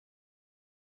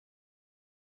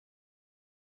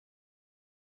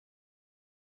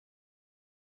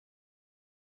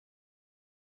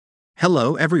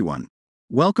Hello everyone.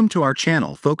 Welcome to our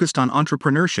channel focused on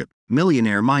entrepreneurship,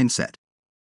 millionaire mindset.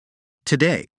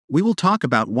 Today, we will talk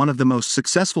about one of the most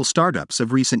successful startups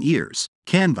of recent years,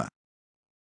 Canva.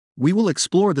 We will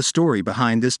explore the story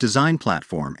behind this design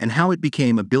platform and how it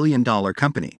became a billion-dollar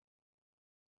company.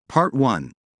 Part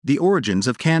 1. The origins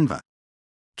of Canva.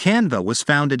 Canva was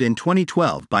founded in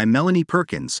 2012 by Melanie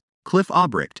Perkins, Cliff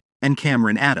Albrecht, and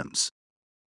Cameron Adams.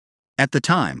 At the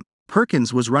time,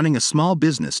 Perkins was running a small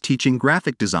business teaching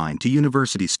graphic design to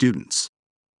university students.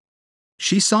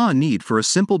 She saw a need for a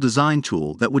simple design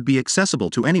tool that would be accessible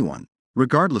to anyone,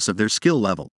 regardless of their skill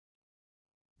level.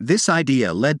 This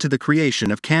idea led to the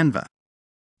creation of Canva.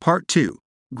 Part 2.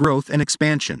 Growth and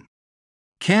expansion.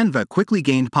 Canva quickly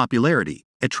gained popularity,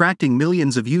 attracting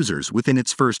millions of users within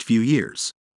its first few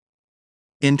years.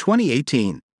 In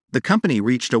 2018, the company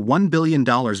reached a $1 billion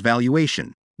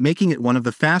valuation, making it one of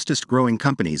the fastest-growing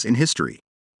companies in history.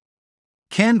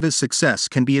 Canva's success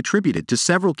can be attributed to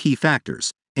several key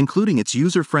factors, including its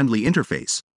user-friendly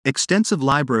interface, extensive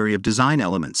library of design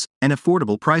elements, and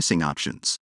affordable pricing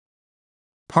options.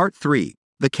 Part 3.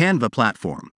 The Canva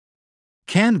platform.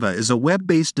 Canva is a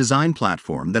web-based design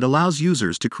platform that allows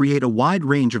users to create a wide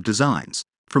range of designs,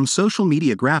 from social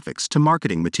media graphics to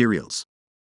marketing materials.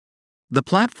 The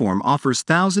platform offers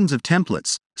thousands of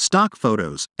templates, stock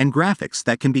photos, and graphics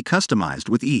that can be customized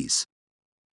with ease.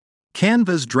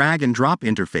 Canva's drag-and-drop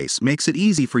interface makes it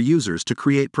easy for users to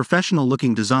create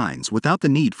professional-looking designs without the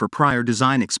need for prior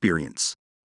design experience.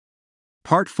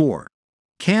 Part 4.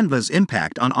 Canva's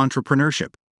impact on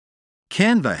entrepreneurship.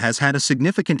 Canva has had a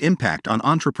significant impact on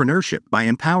entrepreneurship by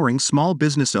empowering small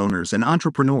business owners and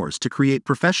entrepreneurs to create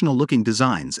professional-looking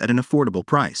designs at an affordable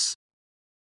price.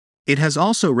 It has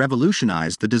also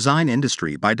revolutionized the design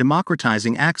industry by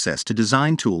democratizing access to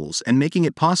design tools and making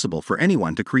it possible for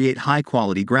anyone to create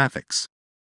high-quality graphics.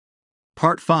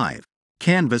 Part 5.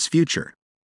 Canva's future.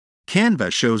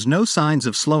 Canva shows no signs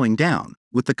of slowing down,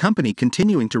 with the company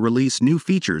continuing to release new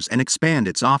features and expand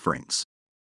its offerings.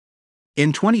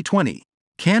 In 2020,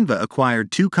 Canva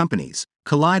acquired two companies,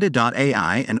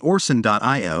 Collida.ai and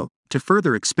Orson.io, to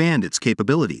further expand its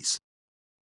capabilities.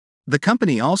 The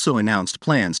company also announced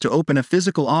plans to open a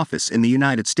physical office in the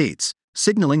United States,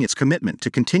 signaling its commitment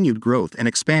to continued growth and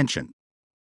expansion.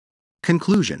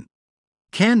 Conclusion.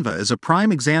 Canva is a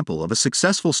prime example of a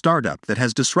successful startup that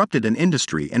has disrupted an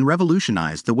industry and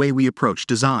revolutionized the way we approach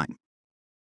design.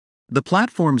 The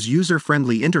platform's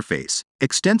user-friendly interface,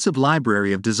 extensive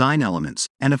library of design elements,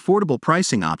 and affordable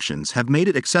pricing options have made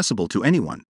it accessible to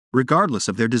anyone, regardless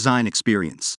of their design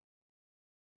experience.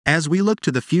 As we look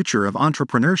to the future of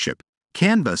entrepreneurship,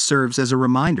 Canva serves as a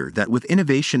reminder that with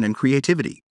innovation and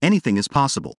creativity, anything is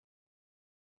possible.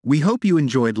 We hope you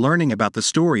enjoyed learning about the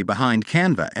story behind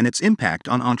Canva and its impact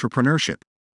on entrepreneurship.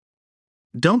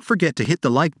 Don't forget to hit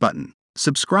the like button,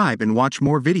 subscribe, and watch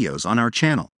more videos on our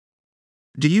channel.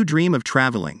 Do you dream of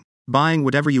traveling, buying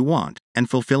whatever you want, and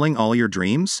fulfilling all your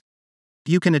dreams?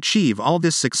 You can achieve all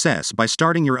this success by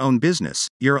starting your own business,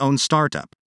 your own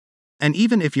startup. And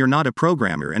even if you're not a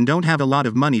programmer and don't have a lot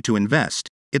of money to invest,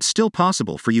 it's still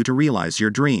possible for you to realize your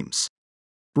dreams.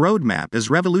 Roadmap is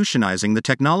revolutionizing the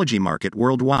technology market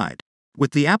worldwide.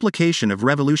 With the application of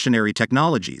revolutionary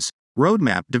technologies,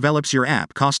 Roadmap develops your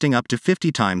app costing up to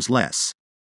 50 times less.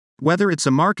 Whether it's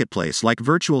a marketplace like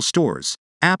virtual stores,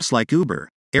 apps like Uber,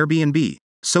 Airbnb,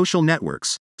 social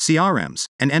networks, CRMs,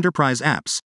 and enterprise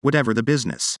apps, whatever the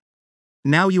business.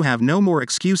 Now you have no more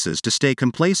excuses to stay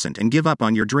complacent and give up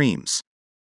on your dreams.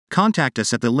 Contact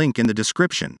us at the link in the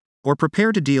description, or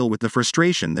prepare to deal with the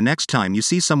frustration the next time you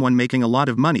see someone making a lot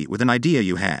of money with an idea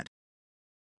you had.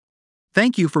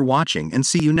 Thank you for watching and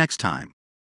see you next time.